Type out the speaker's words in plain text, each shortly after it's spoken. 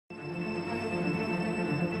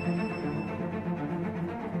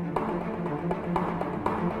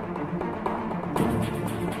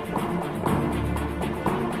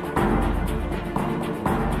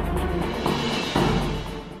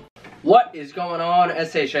What is going on,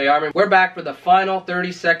 SHA Army? We're back for the final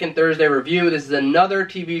 30-second Thursday review. This is another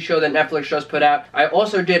TV show that Netflix just put out. I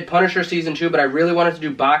also did Punisher Season 2, but I really wanted to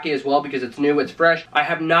do Baki as well because it's new, it's fresh. I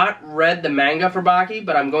have not read the manga for Baki,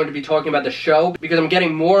 but I'm going to be talking about the show because I'm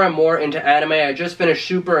getting more and more into anime. I just finished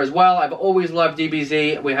Super as well. I've always loved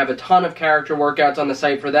DBZ. We have a ton of character workouts on the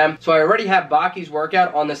site for them. So I already have Baki's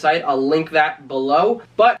workout on the site. I'll link that below.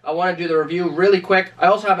 But I want to do the review really quick. I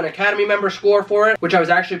also have an Academy member score for it, which I was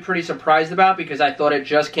actually pretty surprised about because I thought it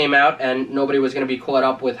just came out and nobody was going to be caught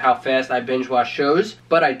up with how fast I binge watch shows.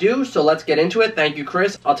 But I do, so let's get into it. Thank you,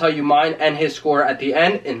 Chris. I'll tell you mine and his score at the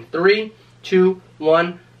end in 3, 2,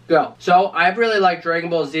 1, go. So I really like Dragon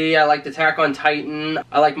Ball Z, I like Attack on Titan,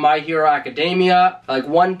 I like My Hero Academia, I like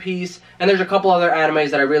One Piece, and there's a couple other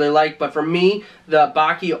animes that I really like, but for me, the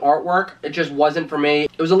Baki artwork, it just wasn't for me.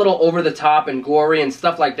 It was a little over the top and gory and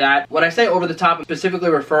stuff like that. When I say over the top, I'm specifically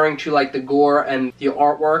referring to like the gore and the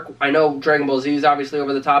artwork. I know Dragon Ball Z is obviously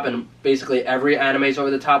over the top and basically every anime is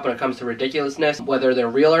over the top when it comes to ridiculousness, whether they're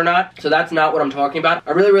real or not. So that's not what I'm talking about.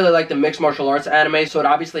 I really like the mixed martial arts anime, so it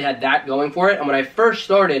obviously had that going for it. And when I first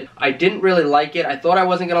started, I didn't really like it. I thought I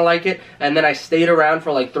wasn't gonna like it, and then I stayed around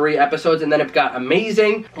for like 3 episodes, and then it got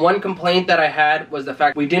amazing. One complaint that I had was the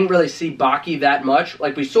fact we didn't really see Baki that much.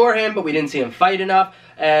 Like, we saw him, but we didn't see him fight enough.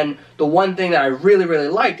 And the one thing that I really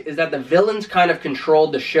liked is that the villains kind of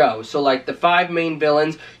controlled the show. So like the 5 main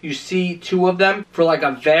villains, you see 2 of them for like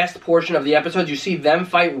a vast portion of the episodes. You see them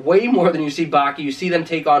fight way more than you see Baki. You see them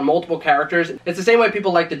take on multiple characters. It's the same way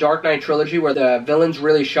people like the Dark Knight trilogy where the villains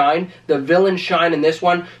really shine. The villains shine in this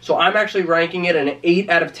one. So I'm actually ranking it an 8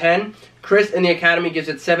 out of 10. Chris in the Academy gives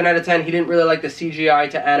it 7 out of 10. He didn't really like the CGI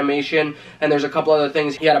to animation, and there's a couple other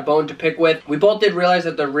things he had a bone to pick with. We both did realize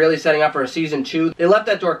that they're really setting up for a season 2. They left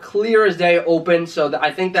that door clear as day open, so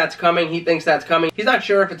I think that's coming. He thinks that's coming. He's not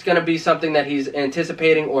sure if it's going to be something that he's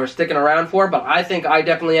anticipating or sticking around for, but I think I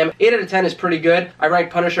definitely am. 8 out of 10 is pretty good. I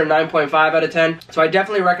ranked Punisher 9.5 out of 10, so I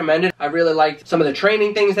definitely recommend it. I really liked some of the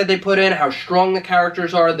training things that they put in, how strong the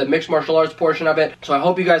characters are, the mixed martial arts portion of it. So I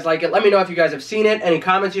hope you guys like it. Let me know if you guys have seen it, any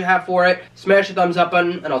comments you have for it. Smash the thumbs up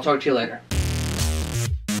button, and I'll talk to you later.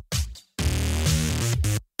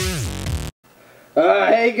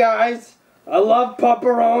 Hey guys, I love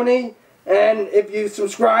pepperoni, and if you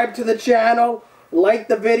subscribe to the channel, like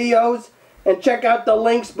the videos, and check out the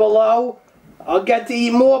links below, I'll get to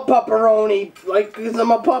eat more pepperoni, like, because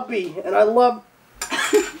I'm a puppy, and I love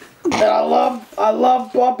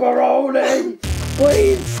pepperoni.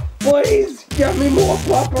 Please, get me more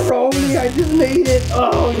pepperoni. I just need it.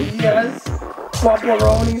 Oh, yes.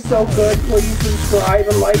 Pepperoni's so good. Please subscribe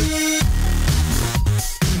and like.